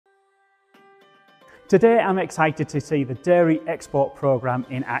Today I'm excited to see the Dairy Export Programme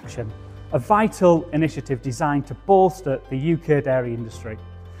in action, a vital initiative designed to bolster the UK dairy industry.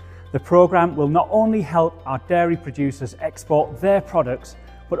 The programme will not only help our dairy producers export their products,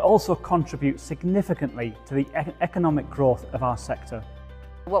 but also contribute significantly to the economic growth of our sector.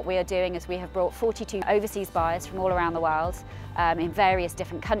 What we are doing is we have brought 42 overseas buyers from all around the world in various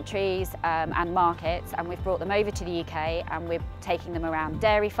different countries and markets, and we've brought them over to the UK and we're taking them around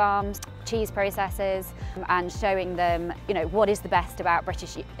dairy farms, cheese processors, and showing them, what is the best about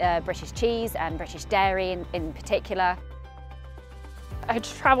British cheese and British dairy in particular. I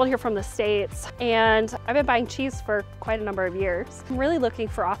traveled here from the States and I've been buying cheese for quite a number of years. I'm really looking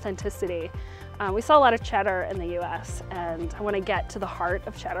for authenticity. We sell a lot of cheddar in the US and I want to get to the heart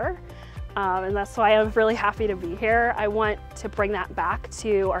of cheddar. And that's why I'm really happy to be here. I want to bring that back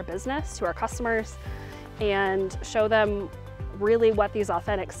to our business, to our customers, and show them really what these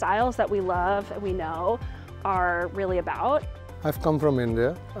authentic styles that we love and we know are really about. I've come from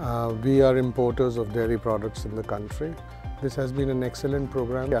India. We are importers of dairy products in the country. This has been an excellent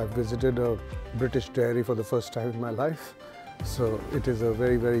program. I've visited a British dairy for the first time in my life. So it is a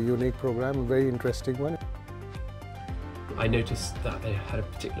very, very unique program, a very interesting one. I noticed that they had a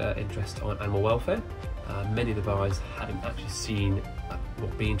particular interest on animal welfare. Many of the buyers hadn't actually seen or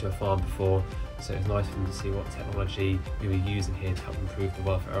been to a farm before, so it was nice for them to see what technology we were using here to help improve the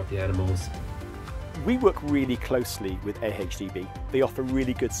welfare of the animals. We work really closely with AHDB. They offer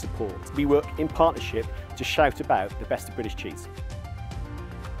really good support. We work in partnership to shout about the best of British cheese.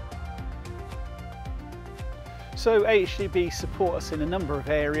 So AHDB support us in a number of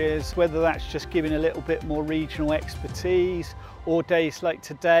areas, whether that's just giving a little bit more regional expertise, or days like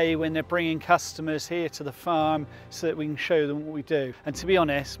today when they're bringing customers here to the farm so that we can show them what we do. And to be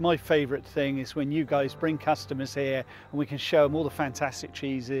honest, my favourite thing is when you guys bring customers here and we can show them all the fantastic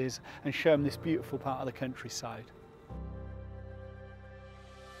cheeses and show them this beautiful part of the countryside.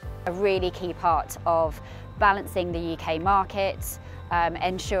 A really key part of balancing the UK market,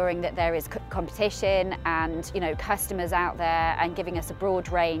 ensuring that there is competition and customers out there, and giving us a broad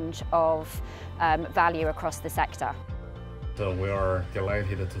range of value across the sector. So we are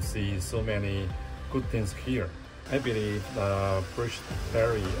delighted to see so many good things here. I believe the British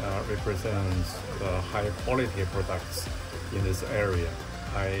dairy represents the high quality products in this area.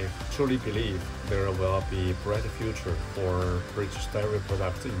 I truly believe there will be a bright future for British dairy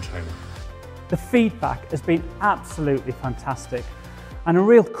products in China. The feedback has been absolutely fantastic, and a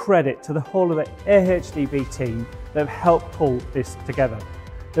real credit to the whole of the AHDB team that have helped pull this together.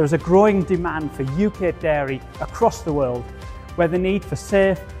 There is a growing demand for UK dairy across the world, where the need for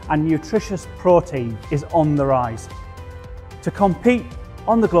safe and nutritious protein is on the rise. To compete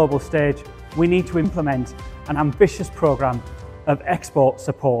on the global stage, we need to implement an ambitious programme of export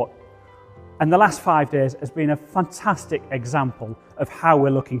support. And the last 5 days has been a fantastic example of how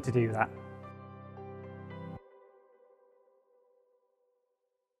we're looking to do that.